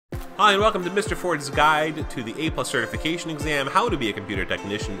Hi and welcome to Mr. Ford's Guide to the A+ Certification Exam, How to be a Computer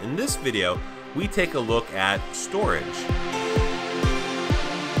Technician. In this video, we take a look at storage.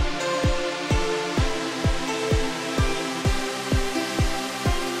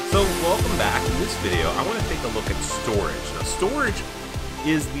 So welcome back. In this video, I want to take a look at storage. Now, storage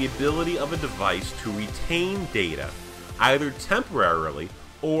is the ability of a device to retain data, either temporarily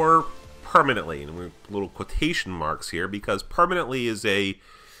or permanently. And we're little quotation marks here because permanently is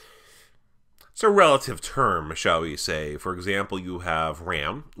it's a relative term, shall we say. For example, you have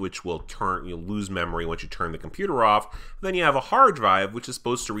RAM, which will you'll lose memory once you turn the computer off. Then you have a hard drive, which is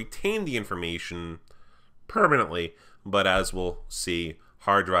supposed to retain the information permanently. But as we'll see,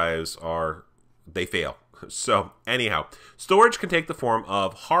 hard drives they fail. So anyhow, storage can take the form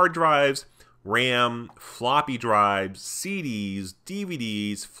of hard drives, RAM, floppy drives, CDs,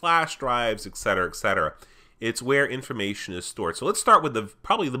 DVDs, flash drives, etc., etc. It's where information is stored. So let's start with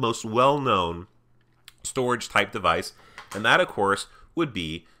probably the most well-known storage type device, and that, of course, would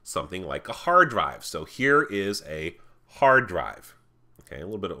be something like a hard drive. So here is a hard drive. Okay, a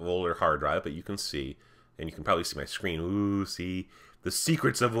little bit of older hard drive, but you can see, and you can probably see my screen. Ooh, see the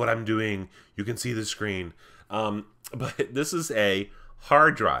secrets of what I'm doing. You can see the screen. But this is a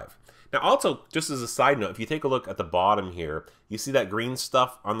hard drive. Now, also, just as a side note, if you take a look at the bottom here, you see that green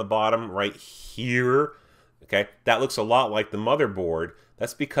stuff on the bottom right here? Okay, that looks a lot like the motherboard.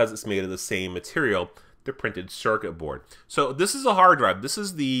 That's because it's made of the same material, the printed circuit board. So this is a hard drive. This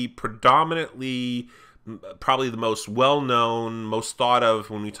is the predominantly, probably the most well-known, most thought of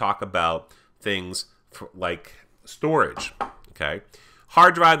when we talk about things like storage. Okay,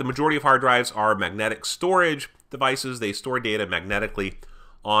 hard drive, the majority of hard drives are magnetic storage devices. They store data magnetically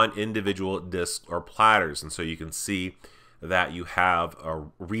on individual disks or platters. And so you can see that you have a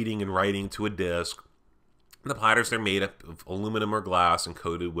reading and writing to a disk. The platters, they're made up of aluminum or glass and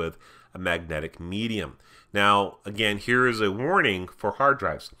coated with a magnetic medium. Now, again, here is a warning for hard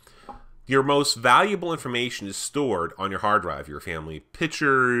drives. Your most valuable information is stored on your hard drive. Your family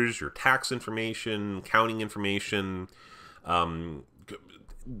pictures, your tax information, accounting information.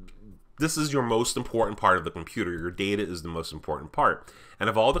 This is your most important part of the computer. Your data is the most important part. And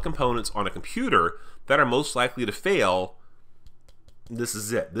of all the components on a computer that are most likely to fail, this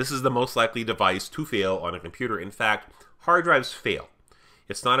is it. This is the most likely device to fail on a computer. In fact, hard drives fail.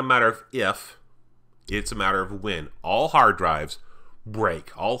 It's not a matter of if, it's a matter of when. All hard drives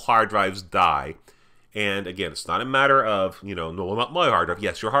break. All hard drives die. And again, it's not a matter of, no, not my hard drive.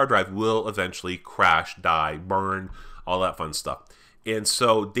 Yes, your hard drive will eventually crash, die, burn, all that fun stuff. And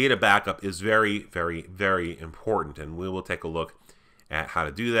so data backup is very, very, very important. And we will take a look at how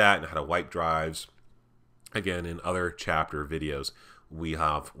to do that and how to wipe drives. Again, in other chapter videos, we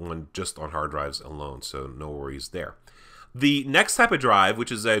have one just on hard drives alone, so no worries there. The next type of drive,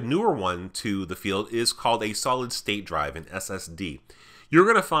 which is a newer one to the field, is called a solid-state drive, an SSD. You're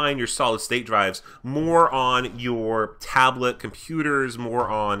going to find your solid-state drives more on your tablet computers, more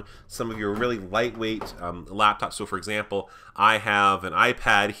on some of your really lightweight laptops. So, for example, I have an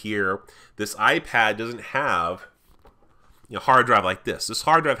iPad here. This iPad doesn't have a hard drive like this. This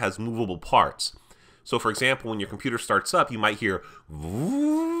hard drive has movable parts. So, for example, when your computer starts up, you might hear,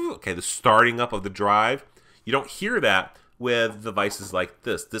 okay, the starting up of the drive. You don't hear that with devices like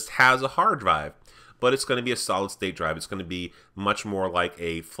this. This has a hard drive, but it's going to be a solid-state drive. It's going to be much more like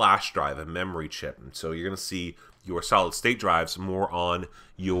a flash drive, a memory chip. And so you're going to see your solid-state drives more on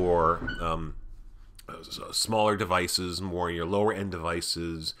your smaller devices, more on your lower-end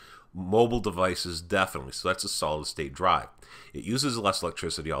devices, mobile devices, definitely. So that's a solid-state drive. It uses less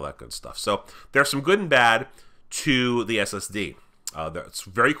electricity, all that good stuff. So there's some good and bad to the SSD. It's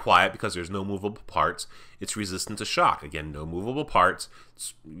very quiet because there's no movable parts. It's resistant to shock. Again, no movable parts.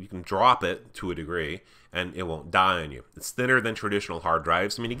 You can drop it to a degree and it won't die on you. It's thinner than traditional hard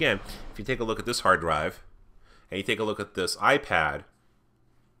drives. I mean, again, if you take a look at this hard drive and you take a look at this iPad,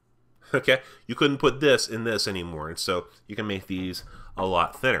 okay, you couldn't put this in this anymore. And so you can make these a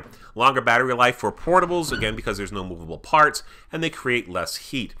lot thinner. Longer battery life for portables, again, because there's no movable parts, and they create less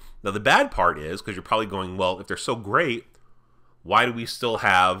heat. Now, the bad part is, because you're probably going, well, if they're so great, why do we still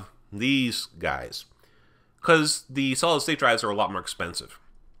have these guys? Because the solid-state drives are a lot more expensive.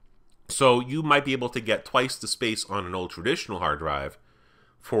 So you might be able to get twice the space on an old traditional hard drive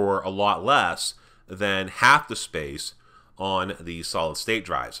for a lot less than half the space on the solid-state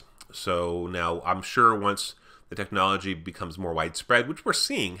drives. So now I'm sure once the technology becomes more widespread, which we're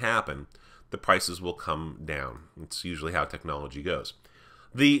seeing happen, the prices will come down. It's usually how technology goes.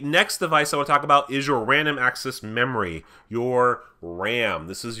 The next device I want to talk about is your random access memory, your RAM.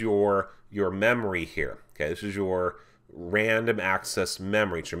 This is your memory here. Okay, this is your random access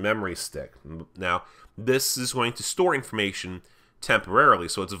memory. It's your memory stick. Now, this is going to store information temporarily,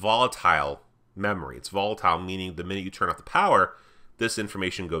 so it's volatile memory. It's volatile, meaning the minute you turn off the power, this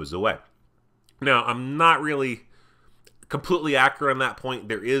information goes away. Now, I'm not really completely accurate on that point.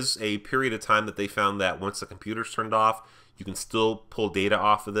 There is a period of time that they found that once the computer's turned off, you can still pull data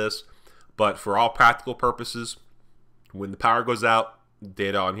off of this. But for all practical purposes, when the power goes out,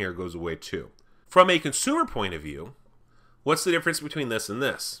 data on here goes away too. From a consumer point of view, what's the difference between this and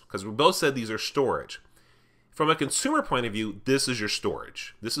this? Because we both said these are storage. From a consumer point of view, this is your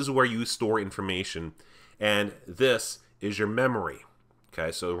storage. This is where you store information, and this is your memory.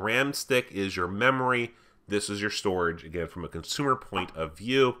 Okay, so RAM stick is your memory. This is your storage. Again, from a consumer point of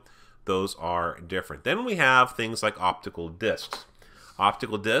view, those are different. Then we have things like optical discs.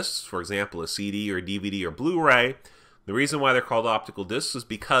 Optical discs, for example, a CD or DVD or Blu-ray. The reason why they're called optical discs is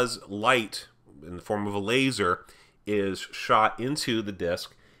because light in the form of a laser is shot into the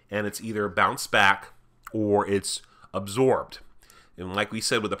disc, and it's either bounced back or it's absorbed. And like we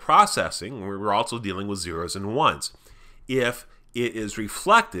said with the processing, we're also dealing with zeros and ones. If it is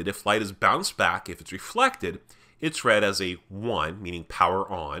reflected, if light is bounced back, if it's reflected, it's read as a 1, meaning power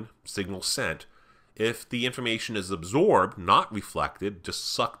on, signal sent. If the information is absorbed, not reflected,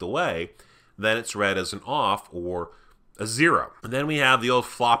 just sucked away, then it's read as an off or a 0. And then we have the old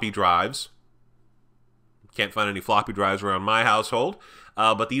floppy drives. Can't find any floppy drives around my household,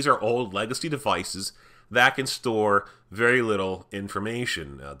 but these are old legacy devices that can store very little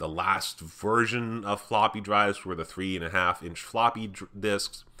information. The last version of floppy drives were the 3.5-inch floppy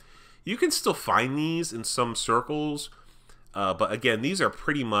disks. You can still find these in some circles, but again, these are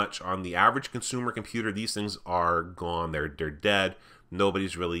pretty much on the average consumer computer. These things are gone. They're dead.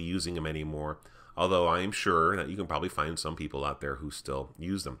 Nobody's really using them anymore, although I am sure that you can probably find some people out there who still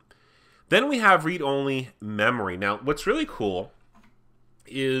use them. Then we have read-only memory. Now, what's really cool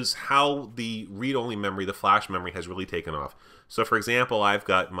is how the read-only memory, the flash memory, has really taken off. So, for example, I've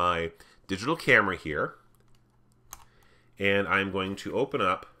got my digital camera here, and I'm going to open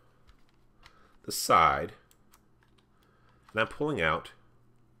up the side, and I'm pulling out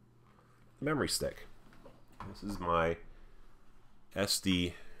the memory stick. This is my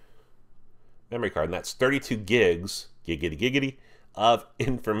SD memory card, and that's 32 gigs, giggity, of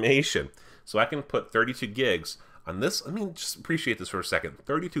information. So I can put 32 gigs on this. I mean, just appreciate this for a second.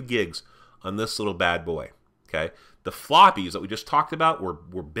 32 gigs on this little bad boy. Okay, the floppies that we just talked about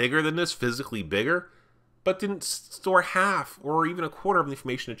were bigger than this, physically bigger, but didn't store half or even a quarter of the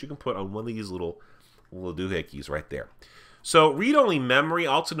information that you can put on one of these little doohickeys right there. So read-only memory,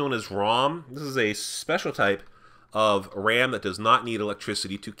 also known as ROM, this is a special type of RAM that does not need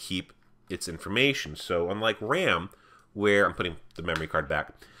electricity to keep its information. So unlike RAM, where I'm putting the memory card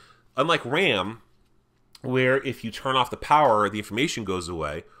back, unlike RAM, where if you turn off the power, the information goes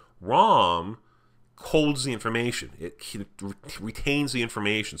away, ROM holds the information. It retains the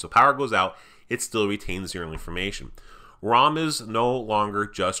information. So power goes out, it still retains your information. ROM is no longer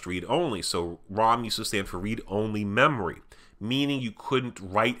just read-only. So ROM used to stand for read-only memory, meaning you couldn't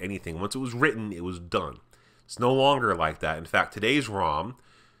write anything. Once it was written, it was done. It's no longer like that. In fact, today's ROM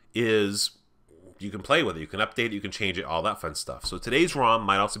is, you can play with it, you can update it, you can change it, all that fun stuff. So today's ROM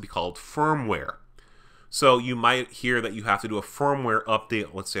might also be called firmware. So you might hear that you have to do a firmware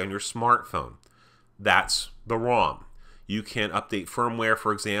update, let's say on your smartphone. That's the ROM. You can update firmware,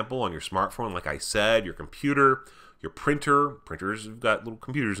 for example, on your smartphone, like I said, your computer, your printer. Printers have got little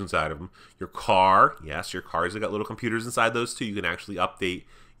computers inside of them. Your car, yes, your cars have got little computers inside those too. You can actually update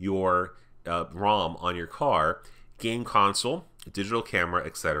your ROM on your car. Game console, digital camera,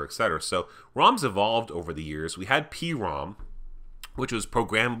 etc., etc. So ROMs evolved over the years. We had PROM, which was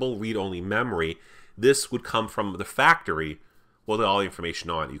programmable read-only memory. This would come from the factory with all the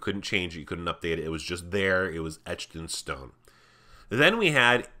information on it. You couldn't change it, you couldn't update it. It was just there, it was etched in stone. Then we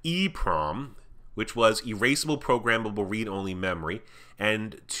had EEPROM, which was erasable programmable read-only memory.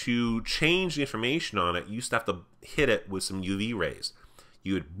 And to change the information on it, you used to have to hit it with some UV rays.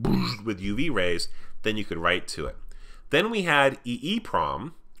 You would boost with UV rays, then you could write to it. Then we had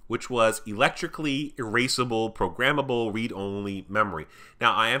EEPROM, which was electrically erasable programmable read-only memory.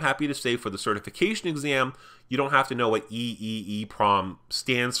 Now, I am happy to say for the certification exam, you don't have to know what EEPROM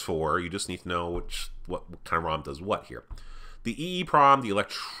stands for. You just need to know what kind of ROM does what here. The EEPROM, the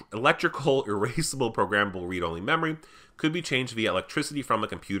electrical erasable programmable read-only memory, could be changed via electricity from a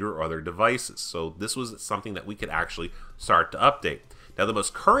computer or other devices. So this was something that we could actually start to update. Now, the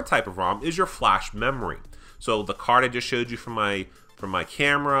most current type of ROM is your flash memory. So the card I just showed you from my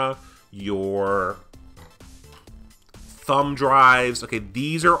camera, your thumb drives, okay,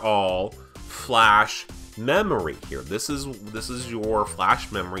 these are all flash memory here. This is your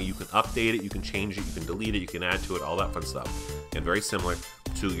flash memory. You can update it, you can change it, you can delete it, you can add to it, all that fun stuff. And very similar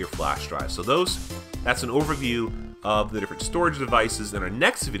to your flash drive. So that's an overview of the different storage devices. In our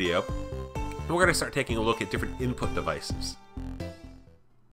next video, we're going to start taking a look at different input devices.